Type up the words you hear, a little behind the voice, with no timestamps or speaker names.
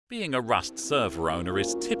Being a Rust server owner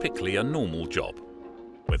is typically a normal job,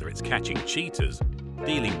 whether it's catching cheaters,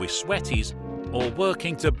 dealing with sweaties, or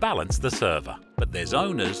working to balance the server. But there's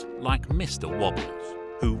owners like Mr.Wobbles,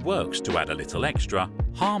 who works to add a little extra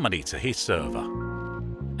harmony to his server.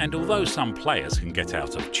 And although some players can get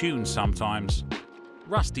out of tune sometimes,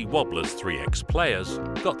 Rusty Wobblers 3x players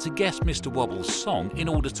got to guess Mr. Wobbles' song in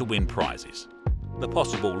order to win prizes. The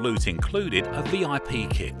possible loot included a VIP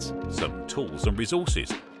kit, some tools and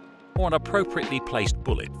resources, or an appropriately placed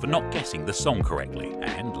bullet for not guessing the song correctly.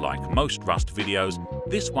 And like most Rust videos,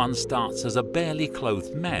 this one starts as a barely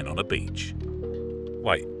clothed man on a beach.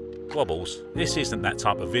 Wait, Wobbles, this isn't that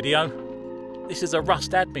type of video. This is a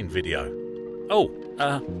Rust admin video. Oh,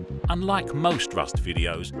 unlike most Rust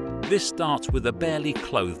videos, this starts with a barely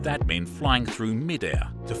clothed admin flying through mid-air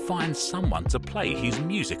to find someone to play his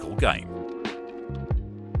musical game.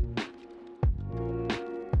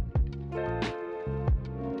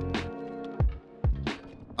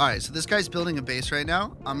 Alright, so this guy's building a base right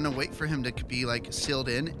now. I'm gonna wait for him to be like sealed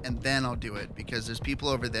in, and then I'll do it, because there's people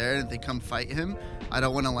over there, and if they come fight him, I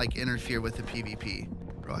don't want to like interfere with the PvP.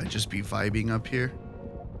 Bro, I'd just be vibing up here.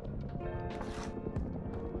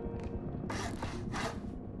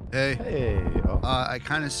 Hey. Hey. Oh. I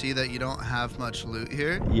kind of see that you don't have much loot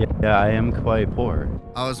here. Yeah, I am quite poor.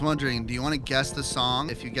 I was wondering, do you want to guess the song?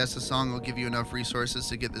 If you guess the song, I'll give you enough resources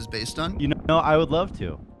to get this base done. You know, I would love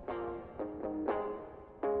to.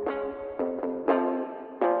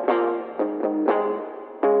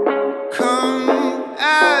 Come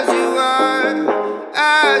as you are,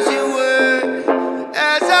 as you were,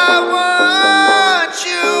 as I want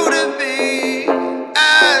you to be,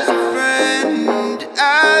 as a friend,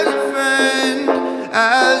 as a friend,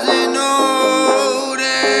 as an old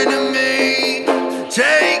enemy.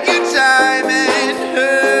 Take your time and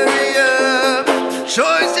hurry up.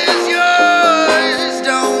 Choice is yours,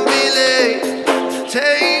 don't be late.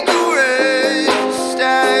 Take a rest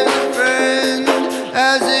as a friend,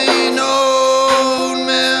 as an old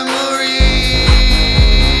memory.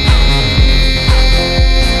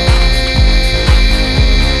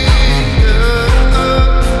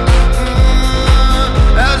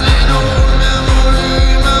 As an old memory,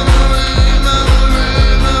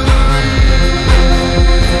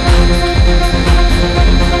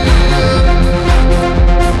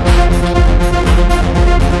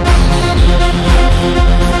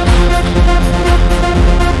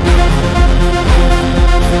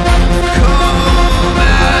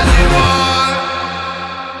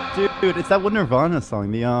 Dude, it's that one Nirvana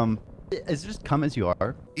song. It's just Come As You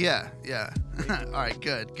Are. Yeah. All right,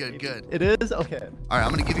 good. It is? Okay. All right, I'm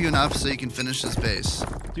gonna give you enough so you can finish this base.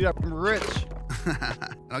 Dude, I'm rich.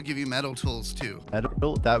 I'll give you metal tools too.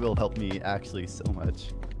 That will help me actually so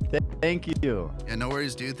much. Thank you. Yeah, no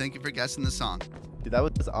worries, dude. Thank you for guessing the song. Dude, that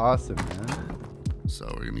was awesome, man.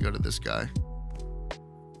 So we're gonna go to this guy.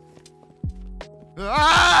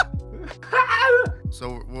 Ah!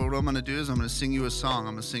 So what I'm gonna do is I'm gonna sing you a song.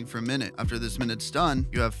 I'm gonna sing for a minute. After this minute's done,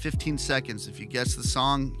 you have 15 seconds. If you guess the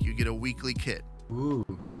song, you get a weekly kit. Ooh,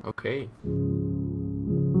 okay.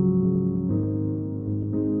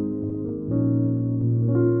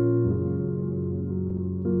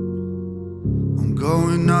 I'm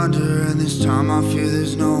going under, and this time I feel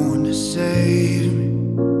there's no one to save me.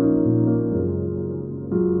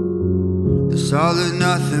 This all or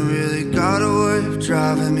nothing really got a way of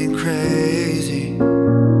driving me crazy.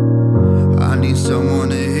 I need someone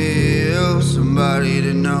to heal, somebody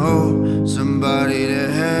to know, somebody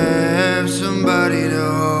to have, somebody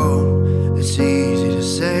to hold. It's easy to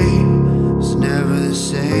say, it's never the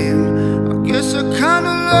same. I guess I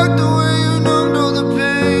kinda like the way you numbed all the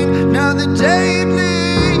pain. Now the day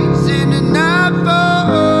bleeds into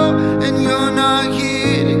nightfall, and you're not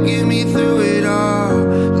here to get me through it all.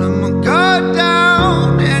 Let my guard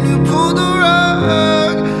down, and you pulled the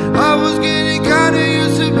rug. I was getting kinda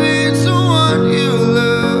used to being someone you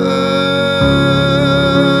love.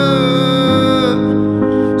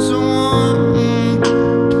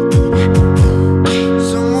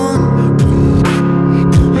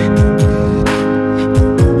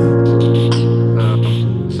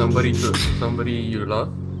 Somebody you love,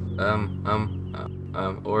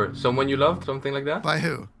 or someone you love, something like that. By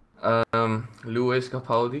who? Louis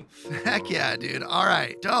Capaldi. Heck yeah, dude. All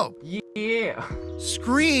right, dope. Yeah.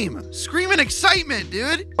 Scream in excitement,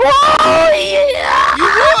 dude. Oh yeah! You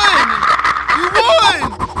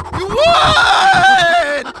won!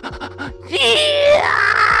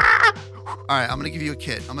 Yeah! All right, I'm gonna give you a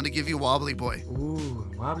kit. I'm gonna give you Wobbly Boy. Ooh,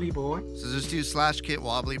 Wobbly boy. So just do /kit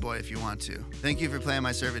wobbly boy if you want to. Thank you for playing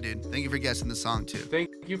my server, dude. Thank you for guessing the song too. Thank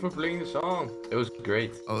you for playing the song. It was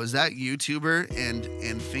great. Oh, is that YouTuber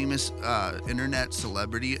and famous internet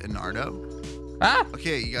celebrity Enardo? Ah!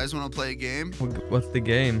 Okay, you guys want to play a game? What's the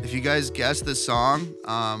game? If you guys guess the song,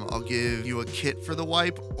 I'll give you a kit for the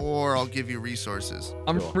wipe, or I'll give you resources.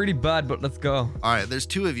 I'm pretty bad, but let's go. All right, there's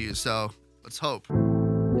 2 of you, so let's hope.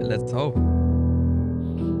 Yeah, let's hope.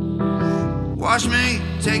 Watch me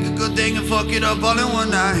take a good thing and fuck it up all in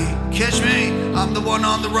one night. Catch me, I'm the one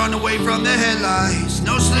on the run away from the headlights.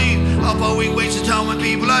 No sleep, up all week, wasting time with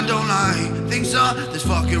people I don't like. Think something's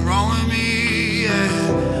fucking wrong with me,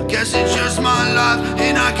 yeah. Guess it's just my life,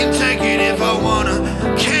 and I can take it if I wanna.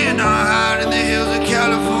 Cannot hide in the hills of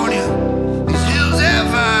California. These hills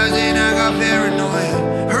have eyes, and I got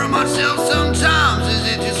paranoia. Hurt myself sometimes, is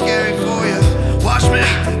it too scary for you? Watch me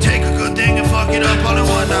take a good thing and fuck it up all in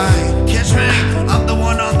one night. Catch me, I'm the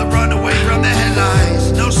one on the run away from the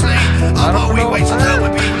headlights. No sleep, I'm all week wasting time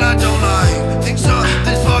with people I don't like. Think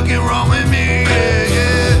something's fucking wrong with me, yeah, yeah.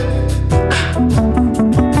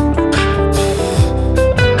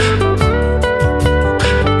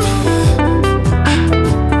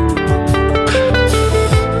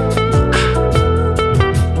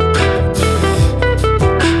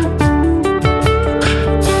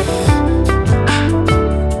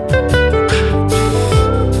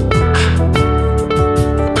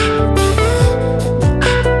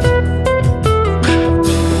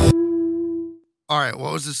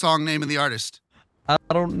 What was the song name of the artist? I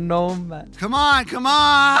don't know, man. Come on, come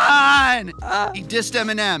on! He dissed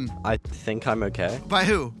Eminem. I think I'm okay. By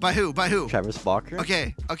who? By who? By who? Travis Barker.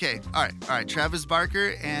 Okay, okay. All right. Travis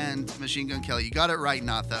Barker and Machine Gun Kelly. You got it right,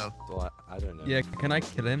 not though. Well, I don't know. Yeah, can I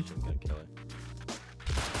kill him? I'm gonna kill it.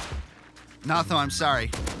 Notho, I'm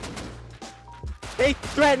sorry. He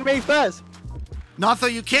threatened me first.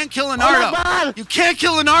 Notho, you can't kill Enardo. Oh, you can't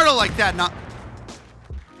kill Enardo like that.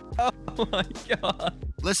 Oh my god.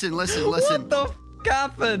 Listen. What the f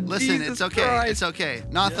happened? Listen, Jesus it's okay. Christ. It's okay.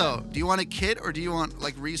 Notho, do you want a kit or do you want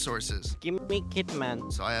like resources? Give me kit,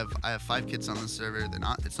 man. So I have 5 kits on the server.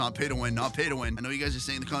 It's not pay to win, not pay to win. I know you guys are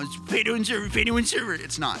saying in the comments, pay to win server, pay to win server.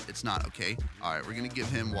 It's not, okay? All right, we're gonna give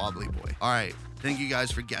him Wobbly Boy. All right, thank you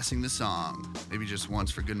guys for guessing the song. Maybe just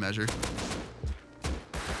once for good measure.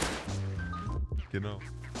 Genau.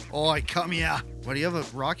 Oh, come here. Why do you have a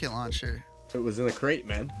rocket launcher? It was in a crate,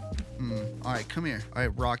 man. All right, come here. All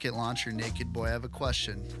right, rocket launcher, naked boy. I have a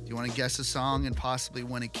question. Do you want to guess a song and possibly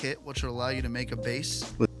win a kit, which will allow you to make a base?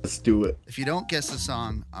 Let's do it. If you don't guess the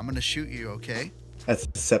song, I'm gonna shoot you, okay? That's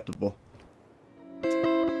acceptable.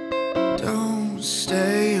 Don't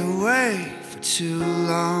stay awake for too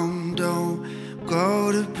long. Don't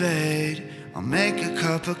go to bed. I'll make a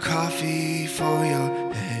cup of coffee for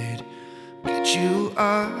your head. Get you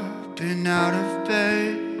up and out of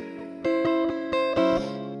bed.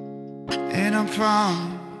 And I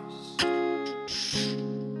promise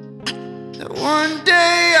that one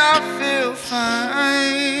day I'll feel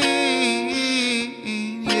fine,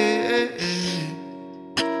 yeah.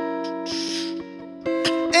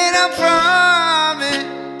 And I promise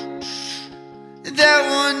that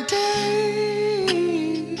one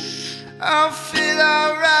day I'll feel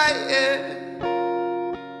alright, yeah.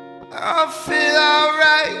 I'll feel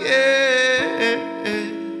alright, yeah.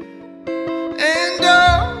 And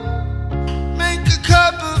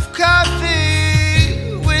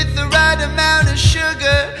coffee with the right amount of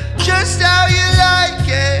sugar, just how you like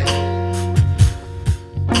it.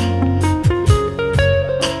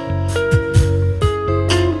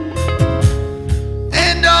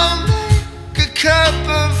 And I'll make a cup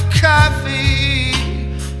of coffee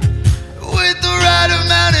with the right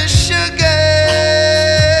amount of sugar,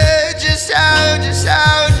 just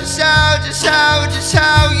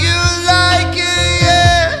how you like it,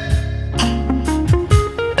 yeah.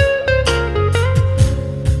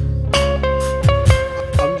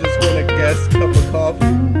 Cup of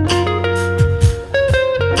coffee.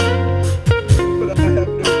 But I have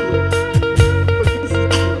no clue.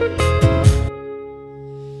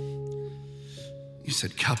 You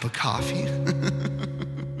said cup of coffee?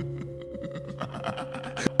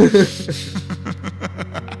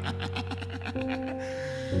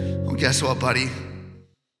 Well, guess what, buddy?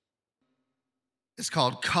 It's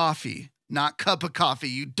called coffee, not cup of coffee,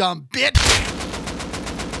 you dumb bitch!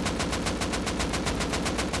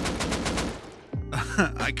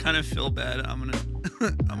 I kind of feel bad. I'm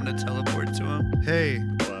gonna teleport to him. Hey,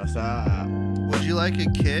 What's up? would you like a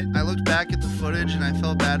kit? I looked back at the footage and I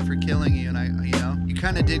felt bad for killing you, and you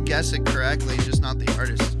kind of did guess it correctly, just not the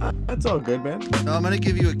artist. That's all good, man. No, I'm gonna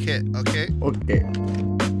give you a kit, okay? Okay.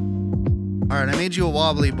 Alright, I made you a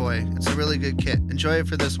wobbly boy. It's a really good kit. Enjoy it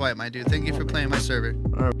for this wipe, my dude. Thank you for playing my server.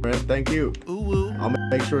 Alright, man. Thank you. Ooh woo. I'll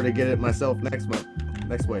make sure to get it myself next month.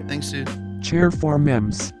 Next week. Thanks, dude. Chair for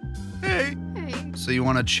memes. Hey. Hey. So you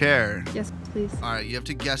want a chair? Yes, please. Alright, you have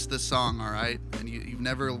to guess the song, alright? And you've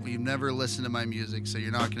never listened to my music, so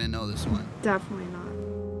you're not gonna know this one. Definitely not.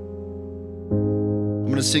 I'm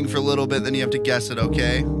gonna sing for a little bit, then you have to guess it,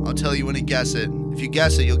 okay? I'll tell you when to guess it. If you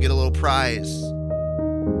guess it, you'll get a little prize.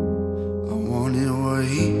 I wanted what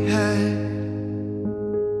he had.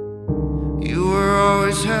 You were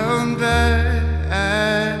always held back.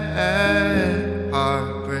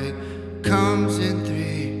 Heartbreak comes in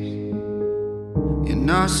threes. Your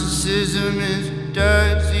narcissism is a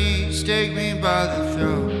disease. Take me by the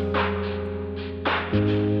throat.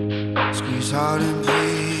 Squeeze hard and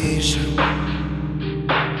please you.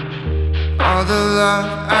 All the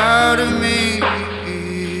love out of me.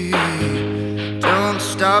 Don't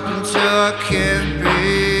stop until I can't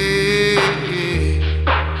breathe.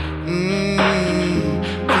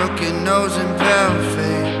 Crooked nose and pale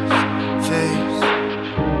face.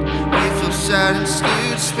 We feel sad and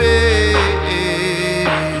skewed space.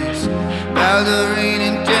 Ballerina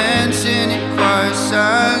dancing in quiet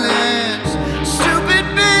silence. Stupid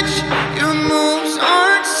bitch, your moves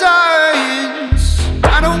aren't science.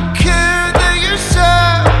 I don't care that you're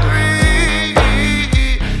sorry.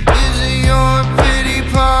 Is it your pity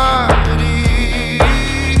party?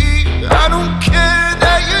 I don't care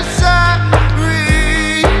that you're sorry.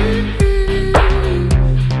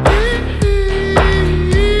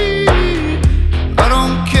 I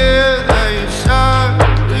don't care that you're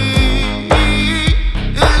sorry.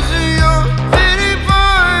 Is it your pity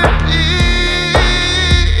party?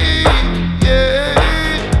 Yeah.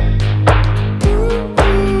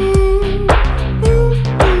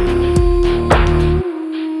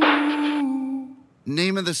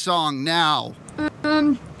 Name of the song now.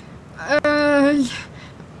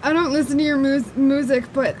 I don't listen to your music,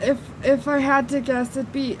 but if I had to guess,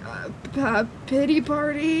 it'd be Pity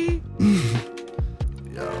Party.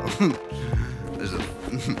 Yo,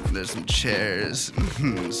 there's some chairs,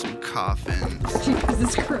 some coffins.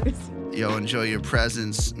 Jesus Christ. Yo, enjoy your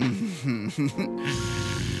presents.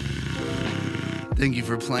 Thank you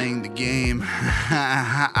for playing the game.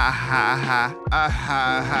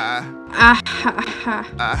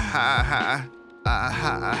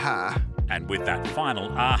 And with that final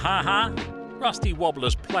ah-ha-ha, Rusty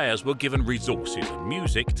Wobblers players were given resources and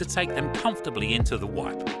music to take them comfortably into the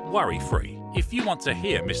wipe, worry-free. If you want to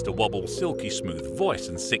hear Mr. Wobble's silky smooth voice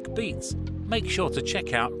and sick beats, make sure to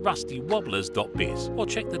check out rustywobblers.biz or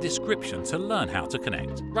check the description to learn how to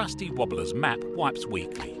connect. Rusty Wobblers map wipes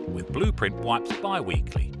weekly, with blueprint wipes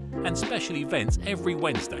bi-weekly, and special events every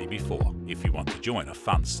Wednesday before. If you want to join a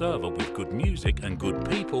fun server with good music and good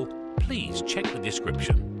people, please check the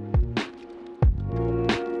description.